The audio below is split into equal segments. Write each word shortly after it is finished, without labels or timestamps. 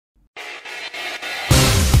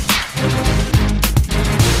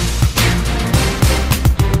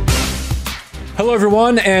Hello,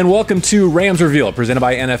 everyone, and welcome to Rams Reveal, presented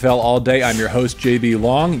by NFL All Day. I'm your host, JB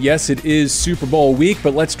Long. Yes, it is Super Bowl week,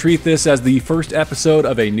 but let's treat this as the first episode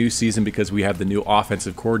of a new season because we have the new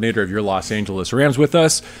offensive coordinator of your Los Angeles Rams with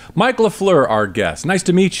us, Mike LaFleur, our guest. Nice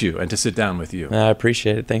to meet you and to sit down with you. I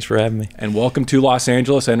appreciate it. Thanks for having me. And welcome to Los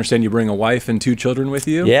Angeles. I understand you bring a wife and 2 children with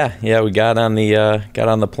you. Yeah. We got on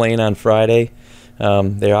the plane on Friday.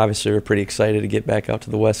 They obviously were pretty excited to get back out to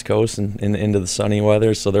the West Coast and into the sunny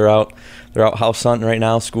weather. So they're out house hunting right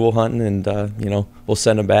now, school hunting, and we'll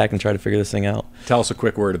send them back and try to figure this thing out. Tell us a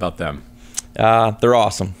quick word about them. They're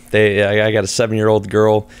awesome. I got a 7-year-old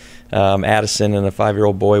girl, Addison, and a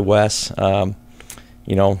 5-year-old boy, Wes. They're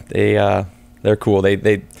cool.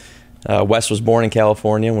 Wes was born in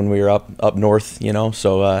California when we were up north. He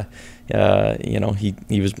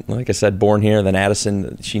was, like I said, born here. Then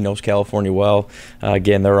Addison, she knows California well.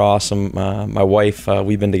 Again, they're awesome. My wife,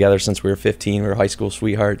 we've been together since we were 15. We were high school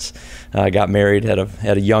sweethearts. Got married at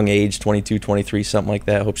a young age, 22, 23, something like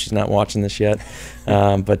that. Hope she's not watching this yet.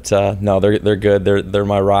 No, they're good. They're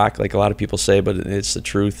my rock, like a lot of people say, but it's the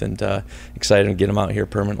truth, and excited to get them out here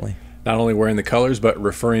permanently. Not only wearing the colors, but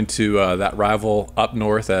referring to that rival up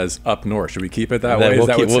north as up north. Should we keep it that way? Is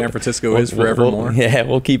that what San Francisco is forevermore?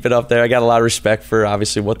 We'll keep it up there. I got a lot of respect for,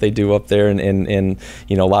 obviously, what they do up there and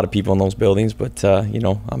a lot of people in those buildings. But,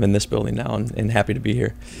 I'm in this building now and happy to be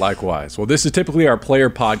here. Likewise. Well, this is typically our player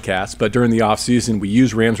podcast, but during the offseason, we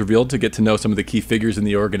use Rams Revealed to get to know some of the key figures in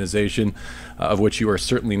the organization, of which you are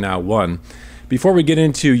certainly now one. Before we get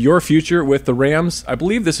into your future with the Rams, I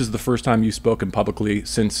believe this is the first time you've spoken publicly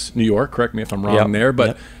since New York. Correct me if I'm wrong there,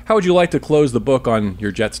 but how would you like to close the book on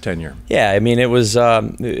your Jets tenure? Yeah, I mean, it was a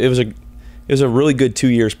really good 2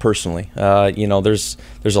 years personally. There's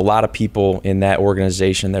a lot of people in that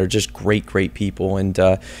organization that are just great people, and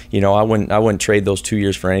I wouldn't trade those 2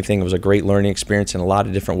 years for anything. It was a great learning experience in a lot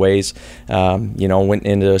of different ways. Went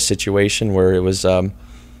into a situation where it was.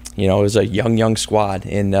 It was a young squad,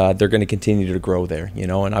 and they're going to continue to grow there,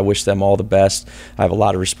 and I wish them all the best. I have a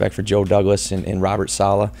lot of respect for Joe Douglas and Robert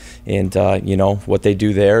Saleh, and, what they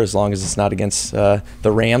do there, as long as it's not against the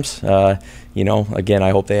Rams, again, I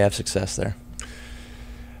hope they have success there.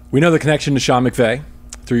 We know the connection to Sean McVay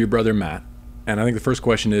through your brother Matt. And I think the first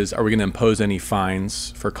question is, are we going to impose any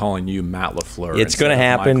fines for calling you Matt LaFleur? It's going to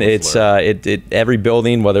happen. It's every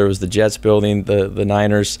building, whether it was the Jets building, the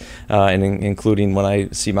Niners, and including when I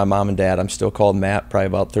see my mom and dad, I'm still called Matt probably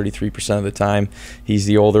about 33% of the time. He's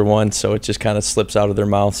the older one, so it just kind of slips out of their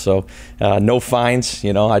mouth. So no fines.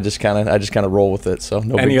 I just kind of roll with it. So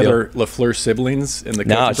no any big other deal. LaFleur siblings in the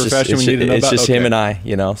coaching profession we need to know it's about? Just him and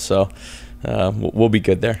I. So we'll be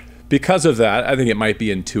good there. Because of that, I think it might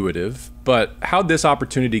be intuitive, but how'd this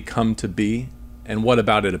opportunity come to be, and what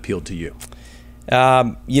about it appealed to you?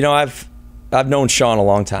 I've known Sean a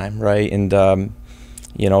long time, right? And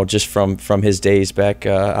just from his days back,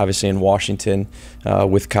 obviously in Washington,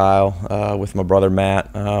 with Kyle, with my brother Matt,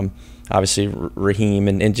 obviously Raheem,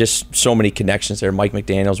 and just so many connections there. Mike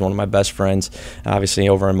McDaniel's one of my best friends, obviously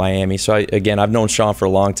over in Miami. So I've known Sean for a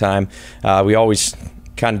long time. We always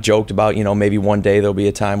kind of joked about, maybe one day there'll be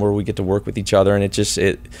a time where we get to work with each other, and it just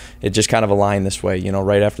kind of aligned this way.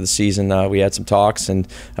 Right after the season, we had some talks and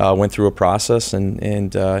went through a process,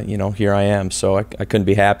 and here I am. So I couldn't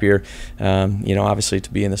be happier, obviously,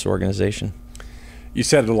 to be in this organization. You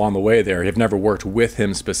said it along the way there. You've never worked with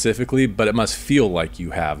him specifically, but it must feel like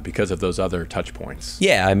you have because of those other touch points.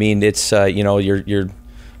 Yeah, I mean, it's you're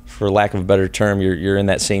for lack of a better term, you're in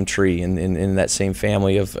that same tree and in that same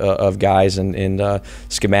family of guys, and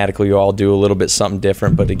schematically you all do a little bit something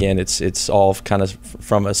different, but again, it's all kind of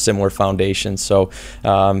from a similar foundation. So,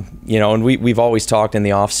 and we've always talked in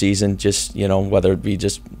the off season, just whether it be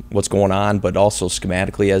just what's going on, but also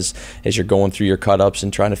schematically as you're going through your cut ups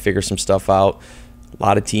and trying to figure some stuff out. A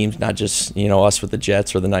lot of teams, not just us with the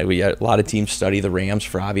Jets or the Night, a lot of teams study the Rams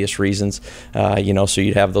for obvious reasons. So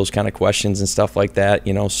you'd have those kind of questions and stuff like that.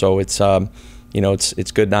 So it's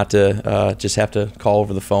it's good not to just have to call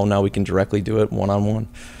over the phone. Now we can directly do it one-on-one.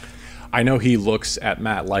 I know he looks at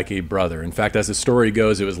Matt like a brother. In fact, as the story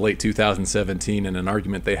goes, it was late 2017, and an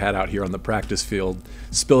argument they had out here on the practice field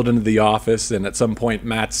spilled into the office, and at some point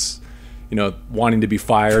Matt's wanting to be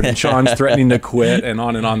fired, and Sean's threatening to quit, and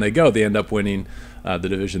on they go. They end up winning the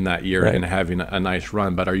division that year, right, and having a nice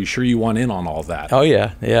run. But are you sure you want in on all that? Oh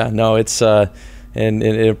yeah. No, it's and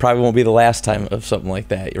it probably won't be the last time of something like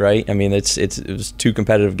that, right? I mean, it was two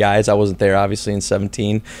competitive guys. I wasn't there obviously in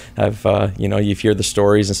 17. I've you hear the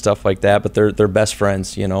stories and stuff like that, but they're best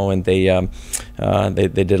friends, and they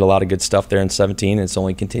did a lot of good stuff there in 17. And it's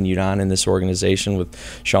only continued on in this organization with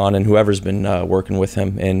Sean and whoever's been working with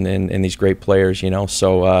him and these great players,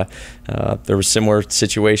 So there were similar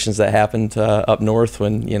situations that happened up north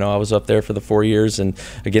when I was up there for the 4 years, and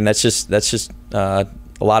again, that's just a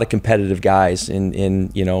lot of competitive guys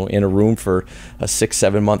in a room for a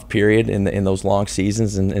 6-7 month period in those long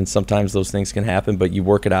seasons, and sometimes those things can happen, but you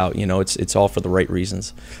work it out. It's all for the right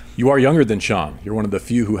reasons. You are younger than Sean. You're one of the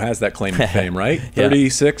few who has that claim to fame, right?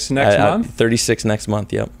 36 next month? 36 next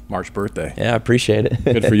month, yep. March birthday. Yeah, I appreciate it.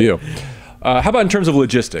 Good for you. How about in terms of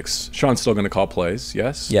logistics? Sean's still going to call plays,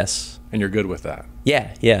 yes? Yes. And you're good with that?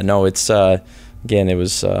 Yeah. No, it's again, it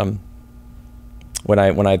was when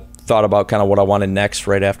I thought about kind of what I wanted next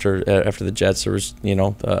right after the Jets. There was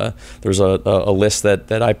a list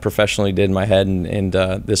that I professionally did in my head, and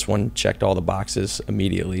this one checked all the boxes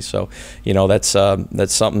immediately. So that's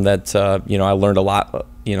something that I learned a lot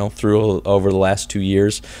through over the last 2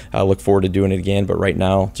 years. I look forward to doing it again, but right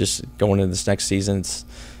now, just going into this next season, it's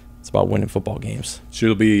about winning football games. So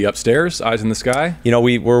you'll be upstairs, eyes in the sky?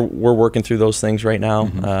 We're working through those things right now,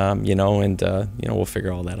 Mm-hmm. We'll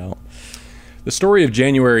figure all that out. The story of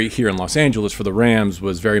January here in Los Angeles for the Rams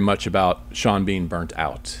was very much about Sean being burnt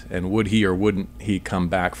out, and would he or wouldn't he come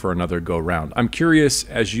back for another go-round. I'm curious,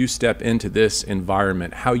 as you step into this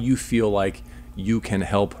environment, how you feel like you can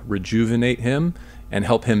help rejuvenate him and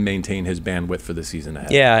help him maintain his bandwidth for the season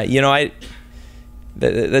ahead. Yeah,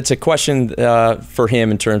 that's a question for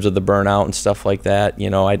him in terms of the burnout and stuff like that.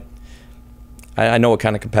 I know what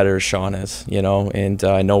kind of competitor Sean is, and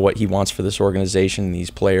I know what he wants for this organization and these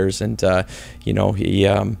players, and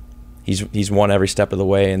he's won every step of the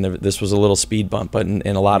way, and this was a little speed bump, but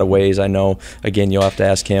in a lot of ways, I know, again, you'll have to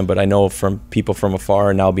ask him, but I know from people from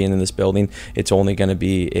afar and now being in this building, it's only going to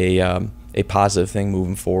be a positive thing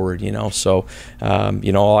moving forward, So,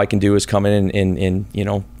 all I can do is come in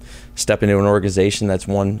and step into an organization that's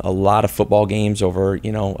won a lot of football games over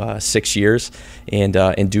 6 years,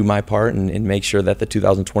 and do my part and make sure that the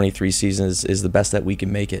 2023 season is the best that we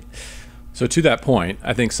can make it. So to that point,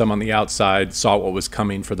 I think some on the outside saw what was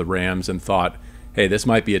coming for the Rams and thought, hey, this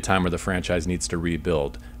might be a time where the franchise needs to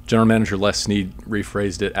rebuild. General Manager Les Snead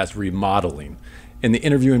rephrased it as remodeling. In the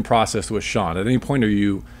interviewing process with Sean, at any point are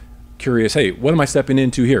you curious, hey, what am I stepping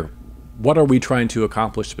into here? What are we trying to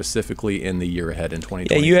accomplish specifically in the year ahead in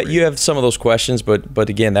 2023? Yeah, you have some of those questions, but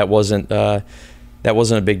again, that wasn't a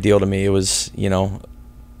big deal to me. It was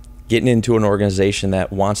getting into an organization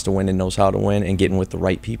that wants to win and knows how to win, and getting with the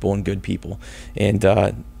right people and good people, and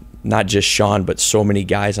not just Sean, but so many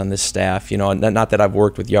guys on this staff. Not that I've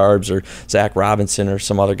worked with Yarbs or Zach Robinson or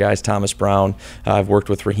some other guys, Thomas Brown. I've worked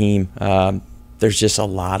with Raheem. There's just a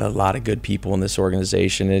lot of good people in this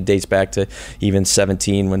organization, and it dates back to even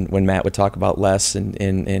 17 when Matt would talk about Les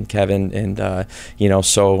and Kevin, and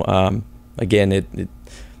again,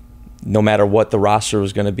 no matter what the roster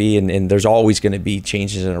was going to be, and there's always going to be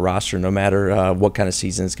changes in a roster, no matter what kind of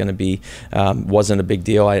season it's going to be, wasn't a big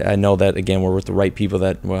deal. I know that, again, we're with the right people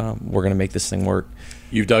that we're going to make this thing work.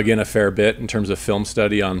 You've dug in a fair bit in terms of film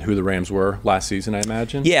study on who the Rams were last season, I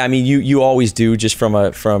imagine? Yeah, I mean, you always do, just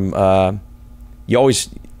you always,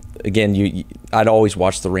 again, I'd always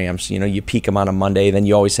watch the Rams. You peak them on a Monday, then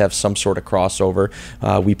you always have some sort of crossover.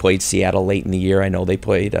 We played Seattle late in the year. I know they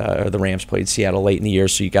played, or the Rams played Seattle late in the year,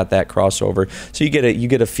 so you got that crossover. So you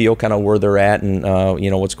get a feel kind of where they're at, and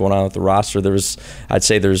what's going on with the roster. I'd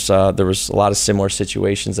say there was a lot of similar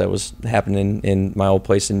situations that was happening in my old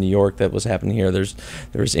place in New York that was happening here.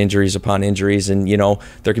 There's injuries upon injuries, and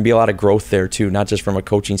there can be a lot of growth there too, not just from a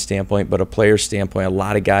coaching standpoint, but a player standpoint. A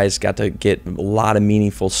lot of guys got to get a lot of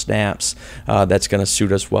meaningful snaps. That's going to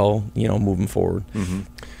suit us well, moving forward. Mm-hmm.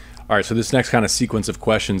 All right, so this next kind of sequence of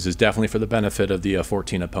questions is definitely for the benefit of the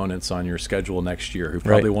 14 opponents on your schedule next year, who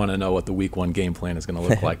probably want to know what the Week 1 game plan is going to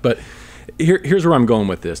look like. But here's where I'm going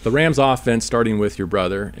with this. The Rams offense, starting with your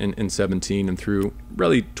brother in 17 and through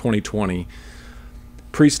really 2020,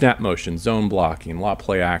 pre-snap motion, zone blocking, lot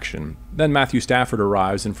play action. Then Matthew Stafford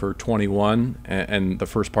arrives, and for 21 and the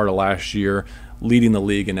first part of last year, leading the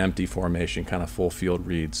league in empty formation, kind of full field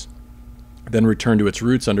reads. Then returned to its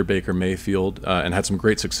roots under Baker Mayfield and had some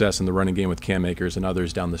great success in the running game with Cam Akers and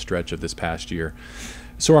others down the stretch of this past year.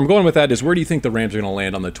 So where I'm going with that is, where do you think the Rams are going to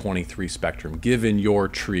land on the 23 spectrum, given your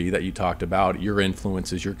tree that you talked about, your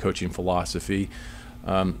influences, your coaching philosophy?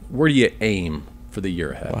 Where do you aim for the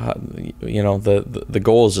year ahead? The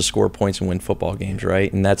goal is to score points and win football games,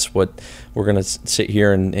 right? And that's what we're going to sit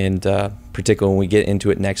here and particularly when we get into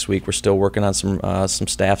it next week. We're still working on some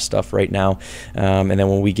staff stuff right now, and then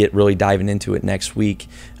when we get really diving into it next week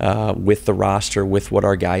with the roster, with what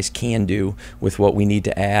our guys can do, with what we need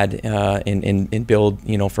to add and build,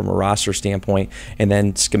 from a roster standpoint, and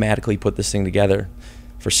then schematically put this thing together.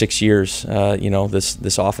 For 6 years,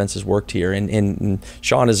 this offense has worked here, and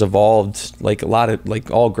Sean has evolved like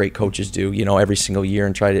all great coaches do, every single year,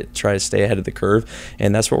 and try to stay ahead of the curve,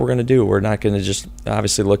 and that's what we're going to do. We're not going to just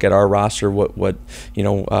obviously look at our roster, what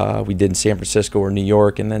we did in San Francisco or New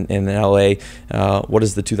York, and then in LA. What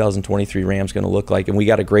is the 2023 Rams going to look like? And we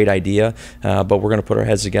got a great idea, but we're going to put our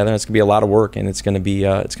heads together. And it's going to be a lot of work, and it's going to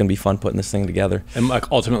be fun putting this thing together. And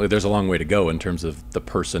ultimately, there's a long way to go in terms of the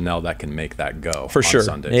personnel that can make that go. For sure.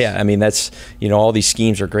 Sundays. Yeah, I mean, that's, all these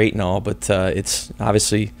schemes are great and all, but it's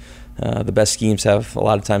obviously the best schemes have a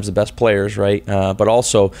lot of times the best players, right? But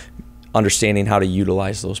also understanding how to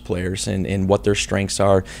utilize those players and what their strengths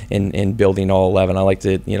are in building all 11. I like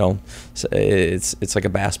to, it's like a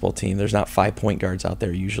basketball team. There's not 5 point guards out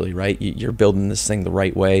there usually, right? You're building this thing the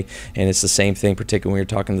right way, and it's the same thing, particularly when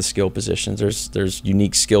you're talking the skill positions. There's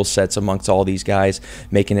unique skill sets amongst all these guys,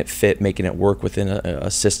 making it fit, making it work within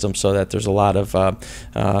a system, so that there's a lot of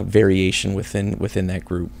variation within that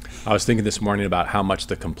group. I was thinking this morning about how much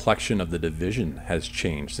the complexion of the division has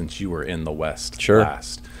changed since you were in the West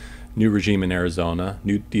last. New regime in Arizona,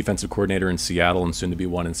 new defensive coordinator in Seattle, and soon to be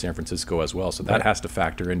one in San Francisco as well. So that has to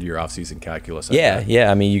factor into your offseason calculus. Yeah.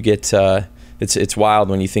 I mean, you get it's wild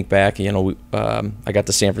when you think back. I got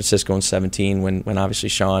to San Francisco in 2017 when obviously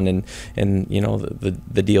Sean and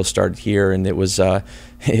the deal started here, and it was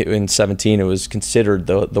in 2017 it was considered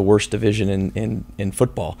the worst division in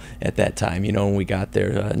football at that time. When we got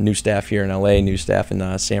there, new staff here in LA, new staff in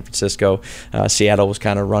San Francisco. Seattle was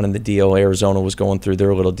kind of running the deal. Arizona was going through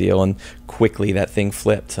their little deal, and quickly that thing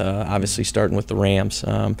flipped. Obviously starting with the Rams.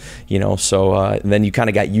 So then you kind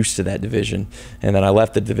of got used to that division, and then I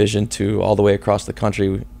left the division to all the way across the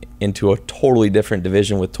country into a totally different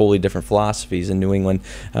division with totally different philosophies in New England,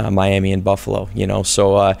 Miami, and Buffalo.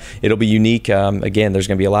 So it'll be unique. Again, there's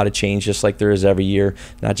going to be a lot of change, just like there is every year,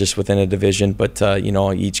 not just within a division, but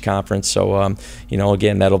each conference. So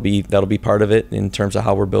again, that'll be part of it in terms of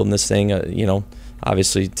how we're building this thing.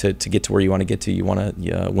 Obviously, to get to where you want to get to, you want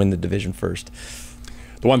to win the division first.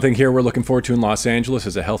 The one thing here we're looking forward to in Los Angeles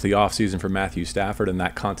is a healthy offseason for Matthew Stafford and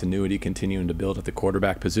that continuity continuing to build at the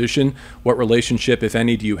quarterback position. What relationship, if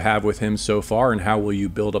any, do you have with him so far, and how will you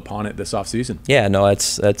build upon it this offseason? Yeah, no,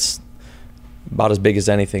 that's about as big as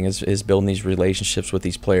anything is building these relationships with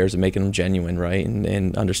these players and making them genuine, right?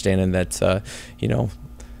 And understanding that,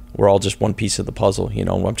 we're all just one piece of the puzzle.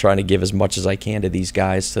 I'm trying to give as much as I can to these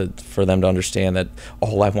guys for them to understand that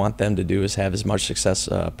all I want them to do is have as much success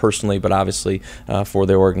personally, but obviously for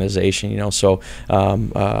their organization. So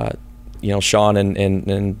Sean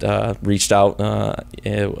and reached out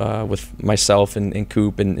with myself and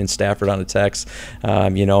Coop and Stafford on a text,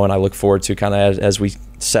 and I look forward to kind of as we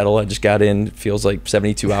settle. I just got in, feels like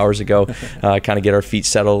 72 hours ago, kind of get our feet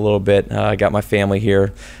settled a little bit. I got my family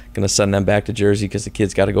here. Going to send them back to Jersey because the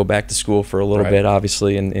kids got to go back to school for a little bit,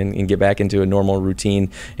 obviously, and get back into a normal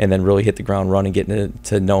routine, and then really hit the ground running, getting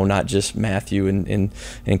to know not just Matthew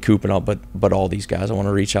and Coop and all, but all these guys. I want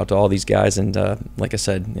to reach out to all these guys and, like I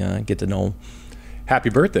said, get to know them. Happy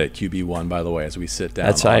birthday, QB1, by the way, as we sit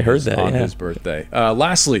down. I heard that on his birthday.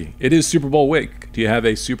 Lastly, it is Super Bowl week. Do you have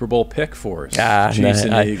a Super Bowl pick for us? Chiefs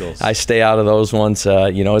and Eagles. I stay out of those ones.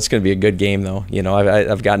 It's going to be a good game, though.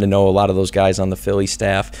 I've gotten to know a lot of those guys on the Philly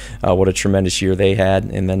staff. What a tremendous year they had,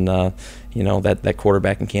 and then that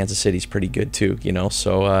quarterback in Kansas City is pretty good too.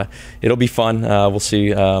 So it'll be fun. We'll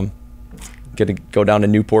see. Going to go down to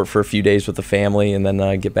Newport for a few days with the family, and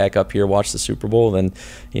then get back up here, watch the Super Bowl. Then,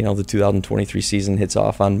 the 2023 season hits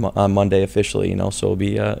off on Monday officially. So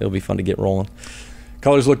it'll be fun to get rolling.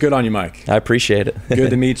 Colors look good on you, Mike. I appreciate it. Good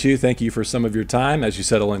to meet you. Thank you for some of your time as you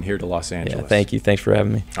settle in here to Los Angeles. Yeah, thank you. Thanks for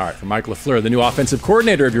having me. All right, for Mike LaFleur, the new offensive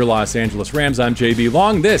coordinator of your Los Angeles Rams, I'm JB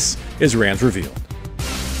Long. This is Rams Revealed.